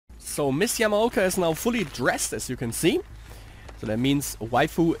So Miss Yamaoka is now fully dressed, as you can see. So that means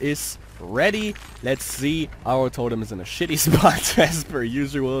waifu is ready. Let's see. Our totem is in a shitty spot as per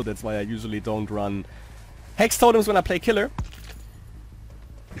usual. That's why I usually don't run hex totems when I play killer.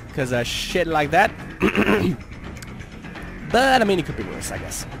 Because of shit like that. But I mean, it could be worse, I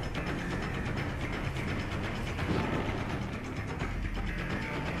guess.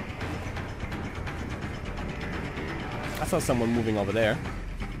 I saw someone moving over there.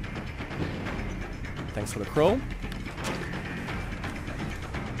 Thanks for the crow.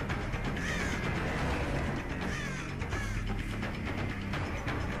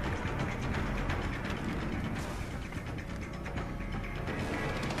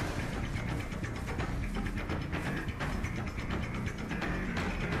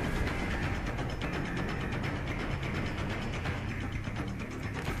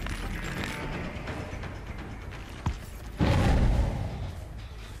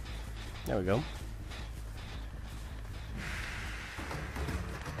 There we go.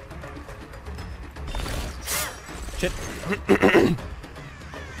 Shit.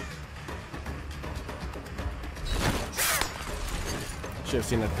 Should have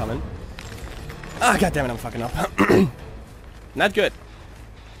seen that coming. Ah, goddammit, I'm fucking up. Not good.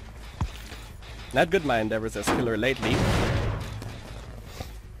 Not good, my endeavors as killer lately.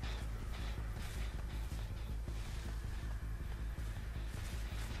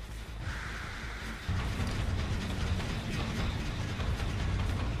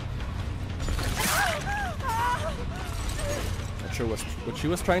 Not sure what she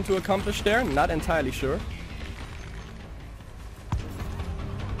was trying to accomplish there. Not entirely sure.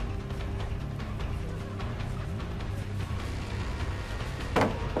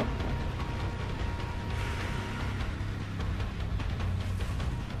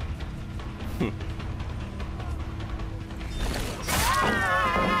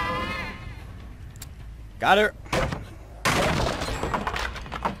 Got her.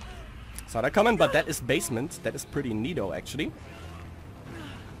 Saw that coming, but that is basement. That is pretty neato, actually.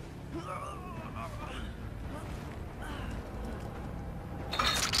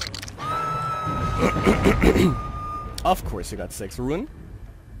 Of course you got 6 ruin.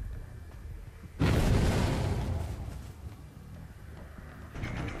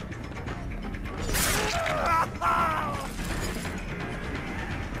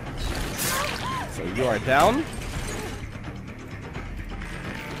 So you are down.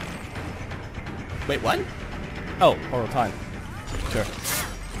 Wait, what? Oh, borrow time. Sure.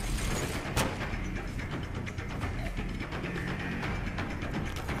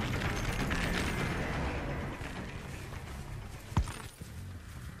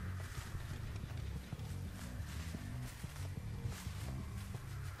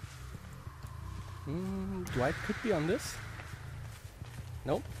 Dwight could be on this.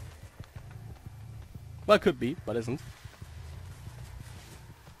 Nope. Well, could be, but isn't.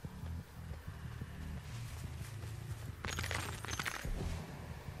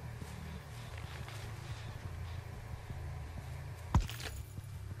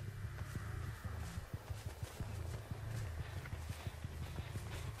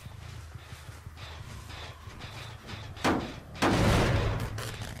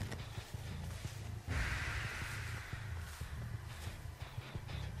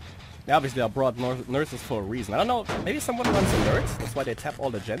 Yeah, obviously I brought nurses for a reason. I don't know, maybe someone runs some nerds? That's why they tap all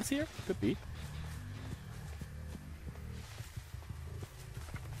the gens here? Could be.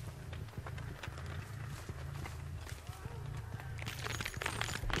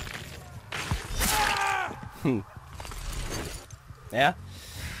 Yeah.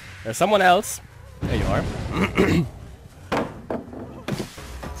 There's someone else. There you are.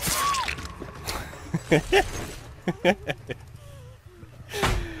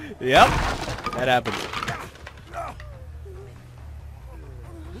 Yep, that happened.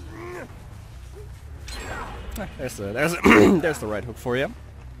 There's there's the right hook for you.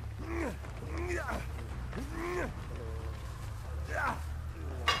 There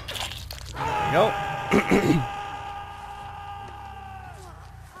you go.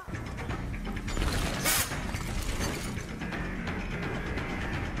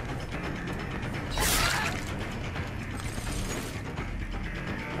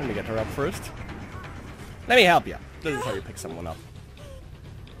 Let me get her up first. Let me help you. This is how you pick someone up.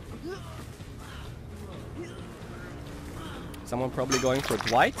 Someone probably going for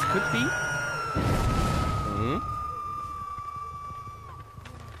Dwight, could be.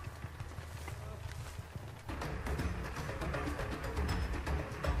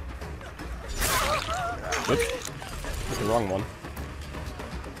 Oops. That's the wrong one.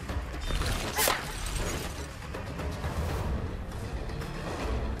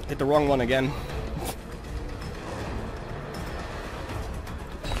 Hit the wrong one again.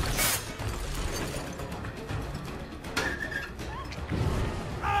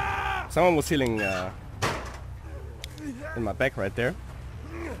 Someone was healing in my back right there.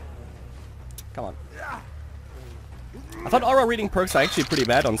 Come on. I thought aura reading perks are actually pretty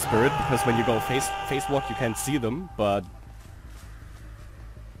bad on Spirit, because when you go face walk you can't see them, but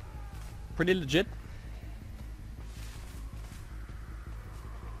pretty legit.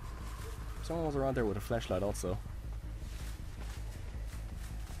 Someone was around there with a flashlight also.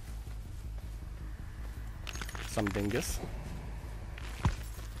 Some dingus.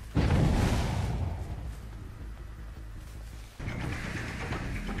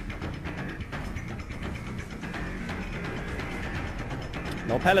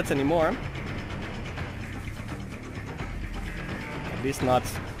 No pellets anymore. At least not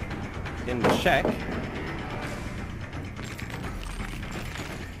in the shack.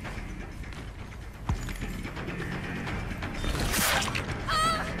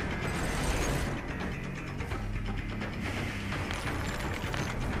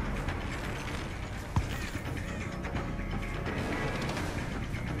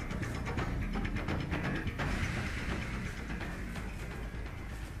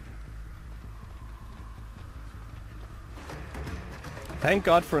 Thank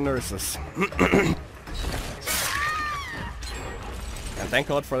God for nurses. And thank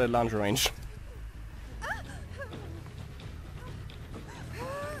God for that launcher range.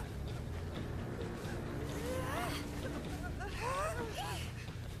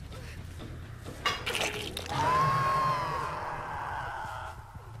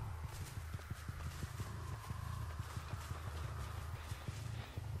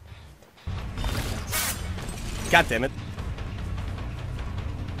 God damn it.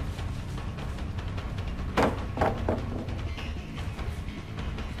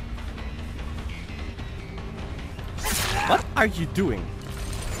 What are you doing?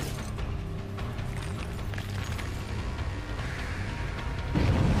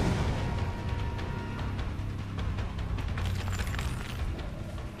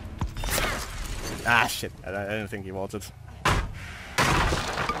 Ah shit, I didn't think he wanted.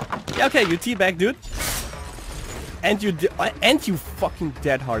 Yeah, okay, you teabag, dude. And you fucking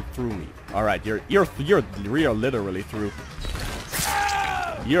dead hard through me. All right, you're literally through.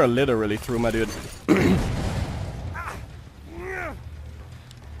 You're literally through, my dude.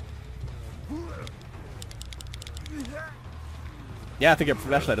 Yeah, I think your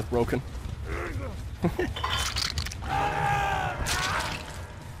flashlight is broken.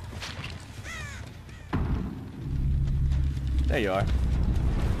 There you are.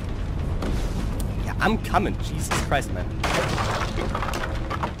 Yeah, I'm coming. Jesus Christ, man.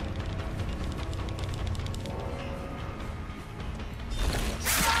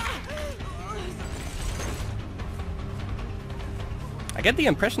 I get the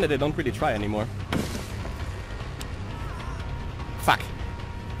impression that they don't really try anymore. Fuck.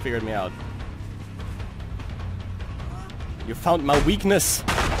 Figured me out. You found my weakness.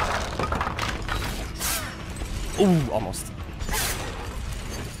 Ooh, almost.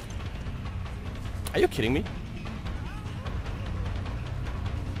 Are you kidding me?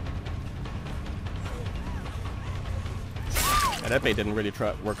 Yeah, that bait didn't really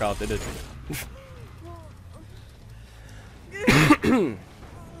work out, did it?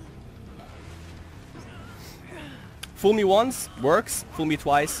 Fool me once, works. Fool me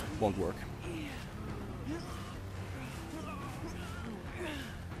twice, won't work.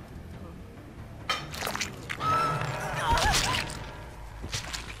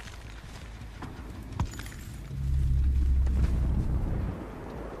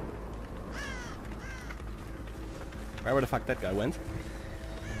 Where the fuck that guy went?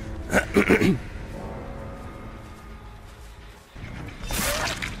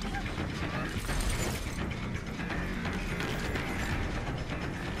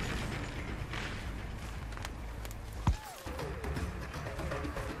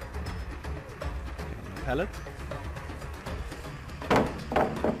 Pallet.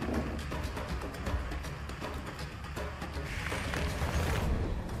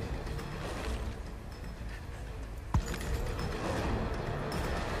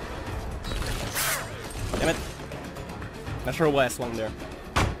 Damn it. Not sure why I swung there.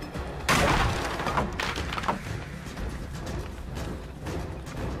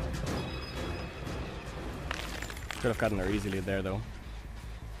 Could have gotten her easily there though.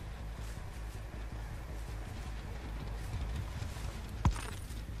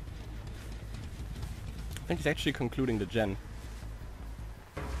 I think he's actually concluding the gen.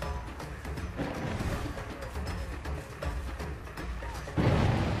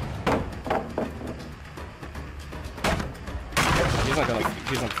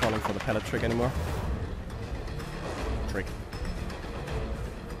 he's not falling for the pellet trick anymore. Trick.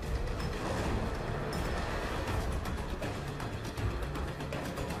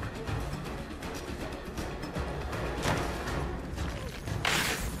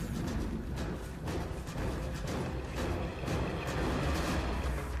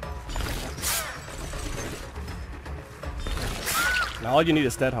 Now all you need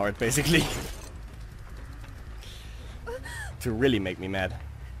is that heart, basically. To really make me mad.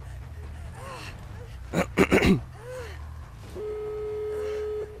 No,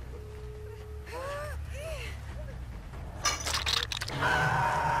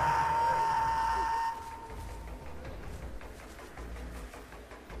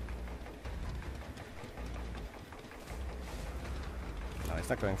 he's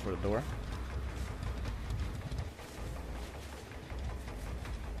not going for the door.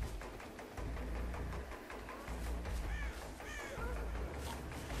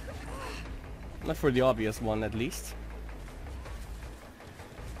 Not for the obvious one, at least.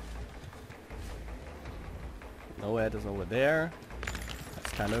 NOED is over there. That's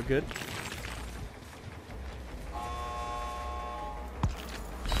kind of good.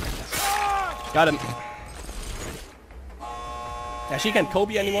 Got him. Yeah, she can't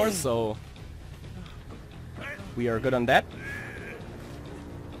Kobe anymore, so we are good on that.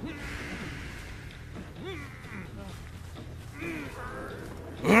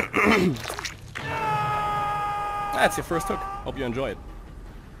 That's your first hook. Hope you enjoy it.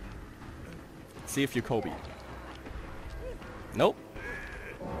 See if you Kobe. Nope.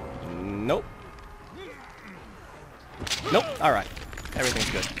 Nope. Nope. Alright.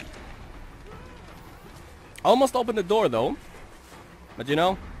 Everything's good. Almost opened the door though. But you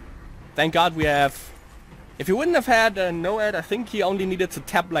know, thank God we have... If he wouldn't have had NOED, I think he only needed to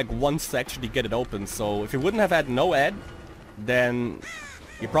tap like once to actually get it open. So if he wouldn't have had NOED, then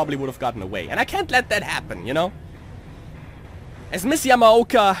he probably would have gotten away. And I can't let that happen, you know? As Miss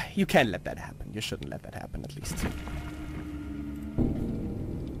Yamaoka, you can't let that happen. You shouldn't let that happen, at least.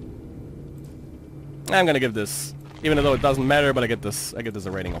 I'm gonna give this, even though it doesn't matter, but I give this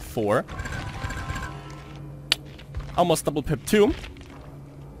a rating of 4. Almost double pip 2.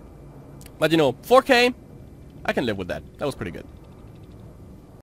 But you know, 4K, I can live with that. That was pretty good.